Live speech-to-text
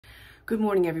Good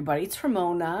morning, everybody. It's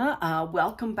Ramona.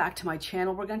 Welcome back to my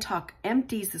channel. We're going to talk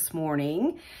empties this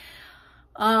morning.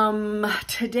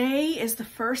 Today is the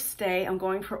first day I'm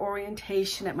going for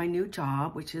orientation at my new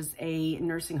job, which is a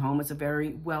nursing home. It's a very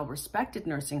well-respected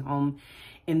nursing home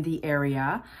in the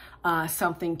area.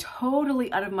 Something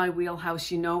totally out of my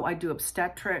wheelhouse. You know, I do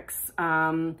obstetrics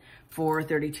for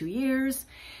 32 years.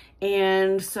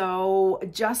 And so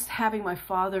just having my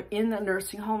father in the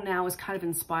nursing home now has kind of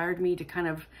inspired me to kind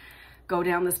of go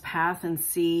down this path and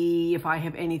see if I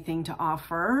have anything to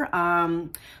offer.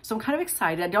 So I'm kind of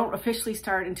excited. I don't officially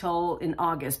start until in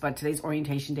August, but today's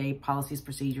orientation day, policies,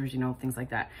 procedures, you know, things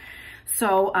like that.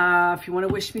 So if you want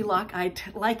to wish me luck, I'd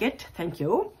like it. Thank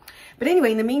you. But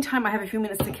anyway, in the meantime, I have a few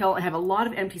minutes to kill. I have a lot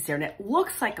of empties here, and it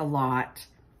looks like a lot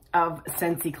of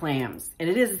Scentsy clams. And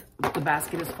it is, the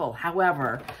basket is full.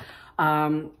 However,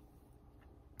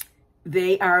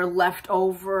 they are left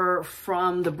over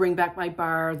from the Bring Back My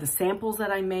Bar, the samples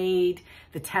that I made,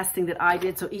 the testing that I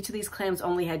did. So each of these clams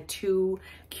only had 2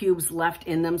 cubes left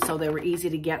in them, so they were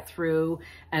easy to get through.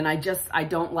 And I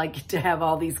don't like to have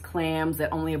all these clams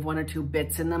that only have 1 or 2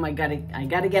 bits in them. I gotta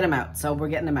get them out. So we're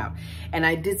getting them out. And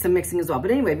I did some mixing as well. But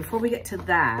anyway, before we get to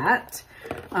that,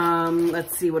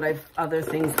 let's see what other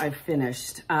things I've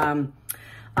finished.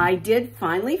 I did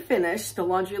finally finish the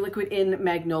laundry liquid in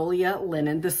Magnolia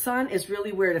Linen. The sun is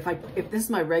really weird. If this is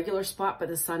my regular spot, but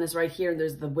the sun is right here and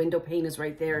there's the window pane is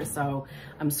right there. So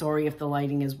I'm sorry if the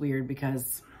lighting is weird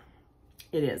because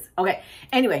it is. Okay.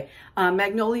 Anyway,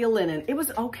 Magnolia Linen. It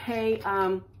was okay.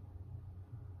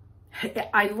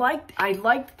 I liked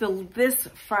this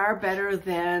far better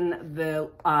than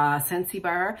the Scentsy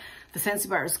bar. The Scentsy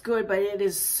bar is good, but it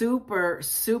is super,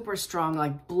 super strong,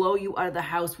 like blow you out of the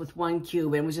house with 1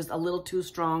 cube. And it was just a little too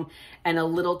strong and a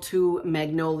little too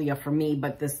Magnolia for me,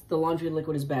 but the laundry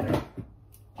liquid is better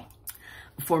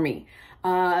for me.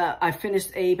 I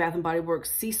finished a Bath & Body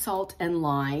Works Sea Salt and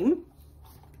Lime.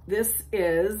 This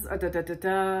is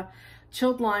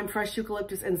chilled lime, fresh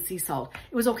eucalyptus, and sea salt.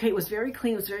 It was okay. It was very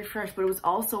clean. It was very fresh, but it was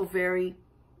also very,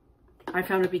 I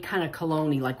found it to be kind of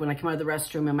cologne-y. Like when I came out of the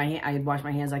restroom and I had washed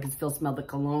my hands, I could still smell the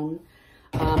cologne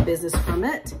business from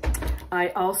it. I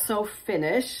also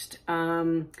finished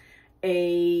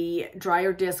a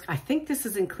dryer disc. I think this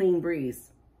is in Clean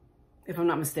Breeze, if I'm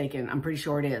not mistaken. I'm pretty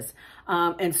sure it is.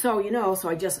 And so, you know, so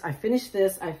I finished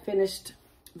this. I finished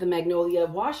the Magnolia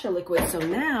washer liquid. So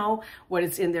now what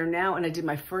is in there now, and I did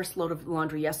my first load of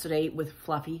laundry yesterday with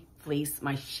Fluffy Fleece.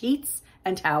 My sheets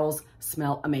and towels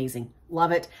smell amazing.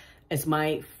 Love it. It's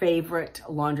my favorite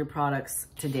laundry products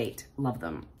to date. Love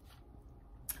them.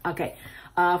 Okay.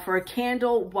 For a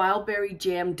candle, Wild Berry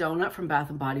Jam Donut from Bath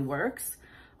 & Body Works.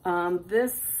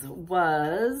 This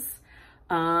was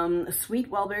sweet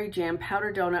wild berry jam,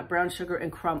 powdered donut, brown sugar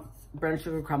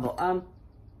crumble.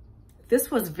 This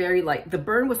was very light. The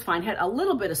burn was fine. Had a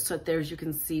little bit of soot there, as you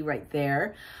can see right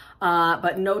there,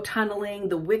 but no tunneling.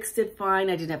 The wicks did fine.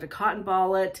 I didn't have to cotton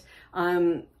ball it.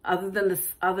 Other than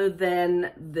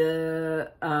the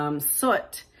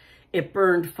soot, it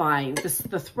burned fine.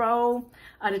 The throw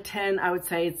out of 10, I would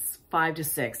say it's 5 to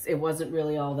 6. It wasn't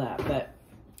really all that, but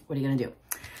what are you gonna do?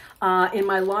 In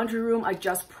my laundry room, I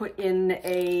just put in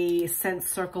a scent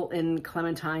circle in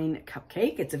Clementine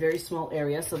Cupcake. It's a very small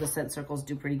area, so the scent circles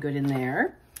do pretty good in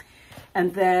there.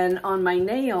 And then on my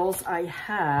nails, I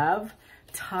have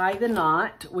Tie the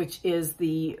Knot, which is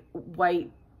the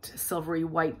white, silvery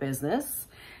white business,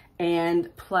 and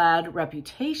Plaid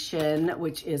Reputation,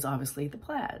 which is obviously the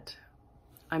plaid.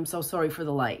 I'm so sorry for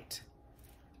the light.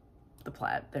 The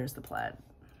plaid, there's the plaid.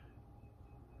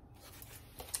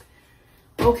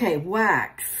 Okay,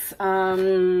 wax.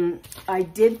 I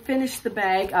did finish the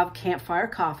bag of Campfire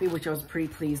Coffee, which I was pretty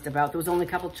pleased about. There was only a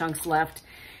couple chunks left.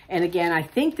 And again, I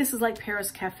think this is like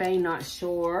Paris Cafe, not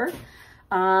sure.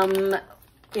 In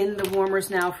the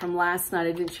warmers now from last night,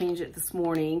 I didn't change it this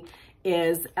morning,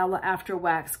 is Ella After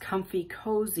Wax Comfy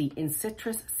Cozy in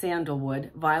Citrus, Sandalwood,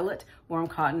 Violet, Warm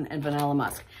Cotton, and Vanilla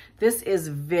Musk. This is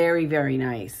very, very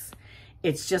nice.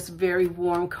 It's just very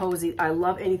warm, cozy. I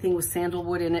love anything with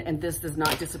sandalwood in it, and this does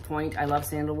not disappoint. I love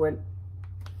sandalwood.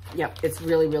 Yep, it's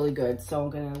really, really good. So I'm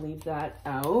gonna leave that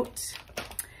out.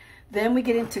 Then we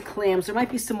get into clams. There might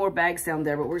be some more bags down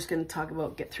there, but we're just gonna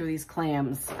get through these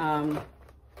clams.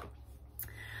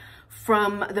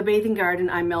 From the Bathing Garden,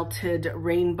 I melted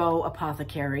Rainbow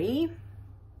Apothecary.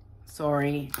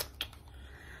 Sorry.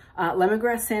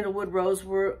 Lemongrass, sandalwood,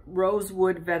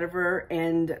 rosewood, vetiver,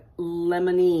 and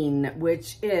limonene,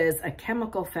 which is a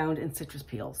chemical found in citrus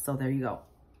peels. So there you go.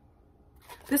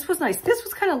 This was nice. This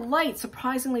was kind of light,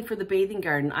 surprisingly, for the Bathing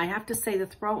Garden. I have to say the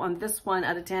throw on this one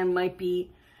out of 10 might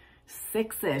be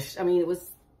 6-ish. I mean, it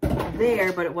was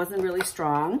there, but it wasn't really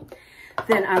strong.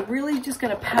 Then I'm really just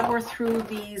going to power through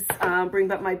these Bring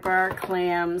Back My Bar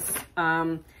clams.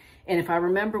 And if I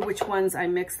remember which ones I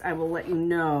mixed, I will let you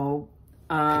know.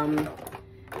 I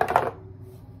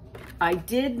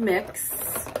did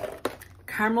mix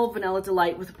Caramel Vanilla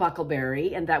Delight with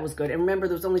Buckleberry, and that was good. And remember,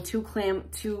 there was only two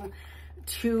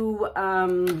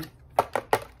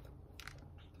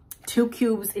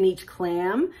cubes in each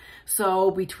clam.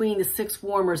 So between the 6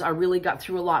 warmers, I really got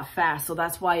through a lot fast. So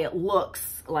that's why it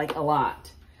looks like a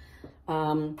lot.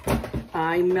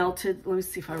 I melted, let me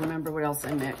see if I remember what else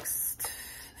I mixed.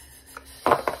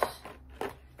 I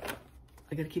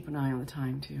gotta keep an eye on the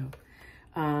time too.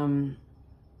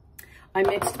 I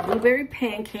mixed blueberry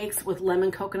pancakes with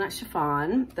lemon coconut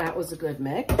chiffon. That was a good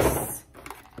mix.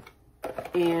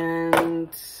 And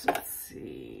let's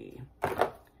see.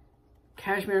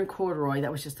 Cashmere and corduroy,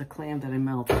 that was just a clam that I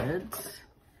melted.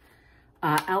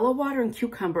 Aloe water and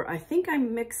cucumber, I think I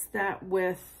mixed that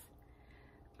with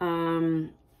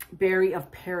berry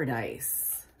of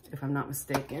paradise, if I'm not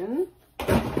mistaken.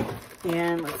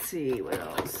 And let's see, what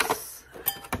else?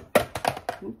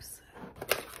 Oops.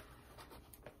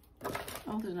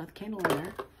 Oh, there's another candle in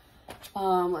there.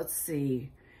 Let's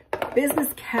see. Business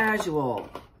casual,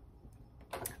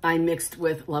 I mixed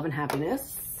with Love and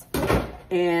Happiness.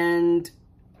 And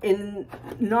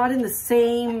not in the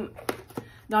same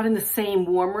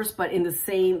warmers, but in the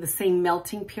same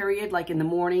melting period. Like in the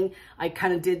morning, I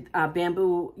kind of did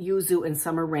bamboo, yuzu, and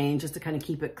summer rain just to kind of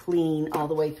keep it clean all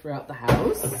the way throughout the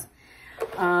house.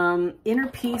 Inner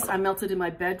Peace, I melted in my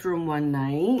bedroom one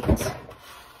night.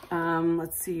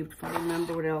 Let's see if I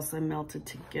remember what else I melted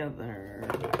together.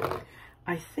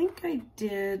 I think I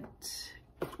did,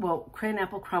 well, Crayon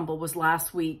Apple Crumble was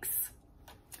last week's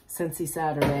Scentsy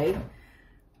Saturday.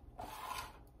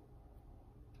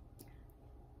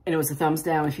 And it was a thumbs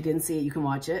down. If you didn't see it, you can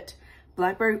watch it.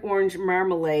 Blackberry Orange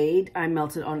Marmalade, I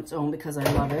melted on its own because I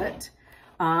love it.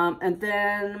 And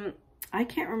then, I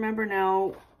can't remember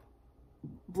now,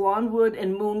 Blonde Wood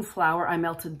and Moonflower, I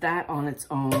melted that on its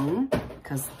own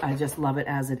because I just love it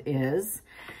as it is.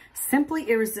 Simply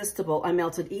Irresistible, I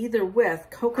melted either with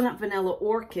Coconut Vanilla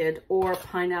Orchid or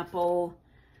Pineapple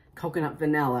Coconut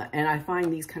Vanilla. And I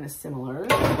find these kind of similar,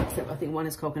 except I think one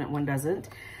is coconut, one doesn't.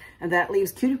 And that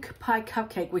leaves Cutie Pie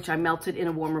Cupcake, which I melted in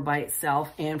a warmer by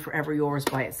itself, and Forever Yours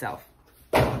by itself.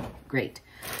 Great.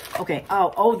 Okay,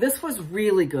 oh, this was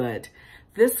really good.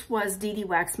 This was DD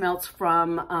Wax Melts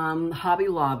from Hobby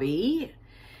Lobby.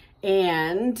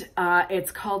 And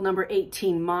it's called number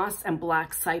 18, Moss and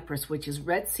Black Cypress, which is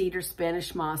red cedar,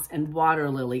 Spanish moss, and water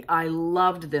lily. I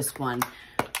loved this one.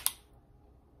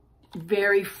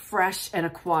 Very fresh and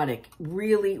aquatic.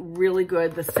 Really, really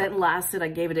good. The scent lasted. I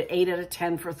gave it an 8 out of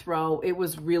 10 for throw. It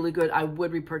was really good. I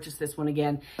would repurchase this one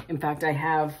again. In fact,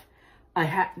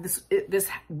 this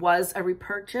was a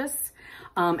repurchase.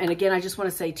 And again, I just want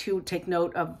to say too, take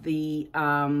note of the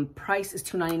price is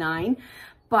 $2.99.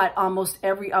 But almost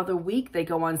every other week, they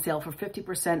go on sale for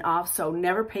 50% off. So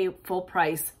never pay full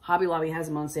price. Hobby Lobby has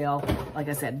them on sale, like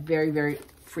I said, very, very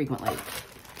frequently.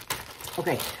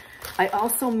 Okay. I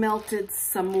also melted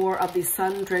some more of the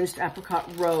Sun-Drenched Apricot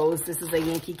Rose. This is a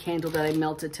Yankee candle that I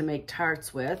melted to make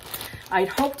tarts with. I'd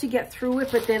hoped to get through it,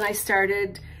 but then I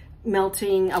started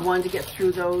melting. I wanted to get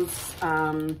through those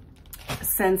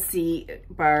Scentsy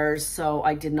bars, so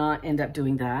I did not end up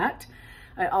doing that.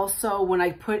 I also, when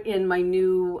I put in my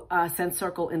new scent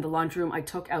circle in the laundry room, I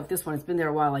took out this one. It's been there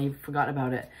a while. I forgot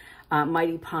about it.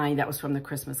 Mighty Pine. That was from the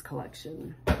Christmas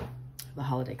collection. The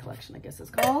holiday collection, I guess it's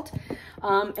called.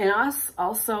 And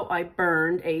also I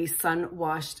burned a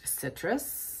sun-washed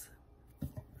citrus.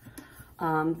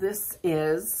 This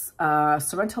is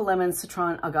Sorrento Lemon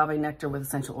Citron Agave Nectar with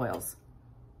essential oils.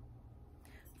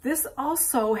 This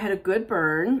also had a good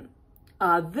burn.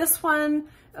 This one,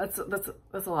 that's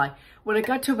a lie. When it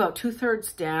got to about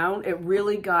 2/3 down, it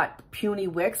really got puny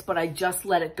wicks, but I just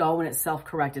let it go and it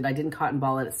self-corrected. I didn't cotton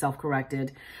ball it, it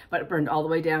self-corrected, but it burned all the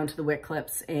way down to the wick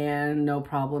clips and no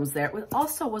problems there. It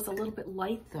also was a little bit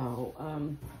light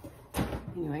though.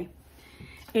 Anyway.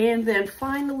 And then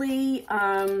finally,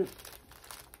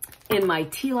 in my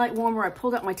tea light warmer, I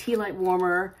pulled out my tea light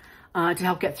warmer to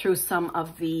help get through some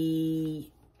of the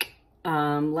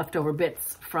leftover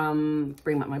bits from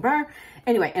Bring Back My Bar.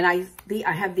 Anyway, and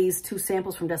I have these 2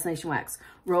 samples from Destination Wax.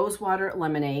 Rose Water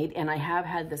Lemonade, and I have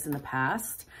had this in the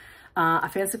past. A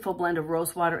fanciful blend of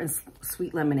rose water and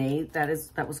sweet lemonade.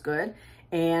 That was good.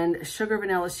 And Sugar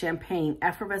Vanilla Champagne,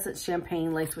 effervescent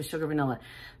champagne laced with sugar vanilla.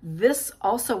 This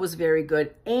also was very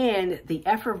good. And the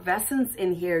effervescence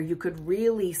in here, you could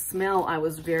really smell. I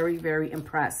was very, very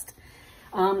impressed.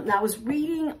 Now I was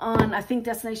reading on, I think,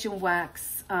 Destination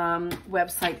Wax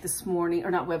website this morning,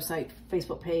 or not website,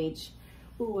 Facebook page.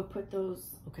 Oh, I put those,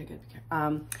 okay, good.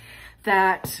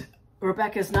 That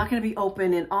Rebecca's not going to be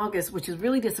open in August, which is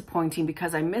really disappointing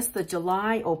because I missed the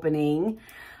July opening.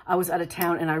 I was out of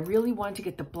town and I really wanted to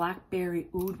get the Blackberry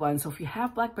Oud one. So if you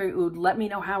have Blackberry Oud, let me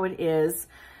know how it is.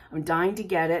 I'm dying to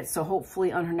get it. So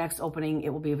hopefully on her next opening, it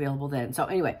will be available then. So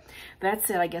anyway, that's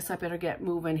it. I guess I better get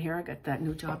moving here. I got that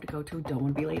new job to go to. Don't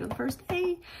want to be late on the first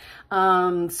day.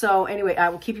 So anyway, I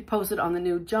will keep you posted on the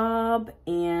new job.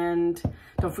 And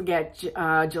don't forget,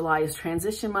 July is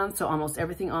transition month. So almost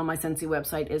everything on my Scentsy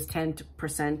website is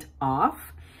 10%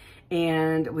 off.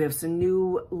 And we have some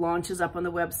new launches up on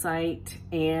the website.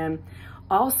 And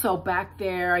also back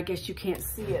there, I guess you can't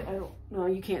see it. I don't know,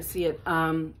 you can't see it.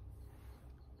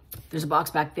 There's a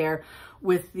box back there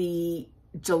with the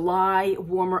July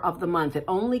warmer of the month. It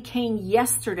only came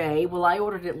yesterday. Well, I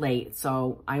ordered it late,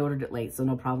 so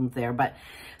no problem there. But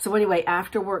so anyway,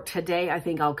 after work today, I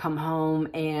think I'll come home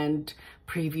and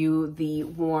preview the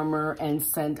warmer and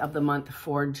scent of the month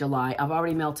for July. I've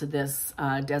already melted this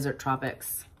Desert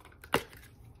Tropics.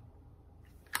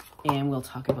 And we'll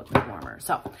talk about the warmer.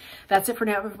 So that's it for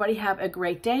now, everybody. Have a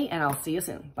great day, and I'll see you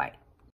soon. Bye.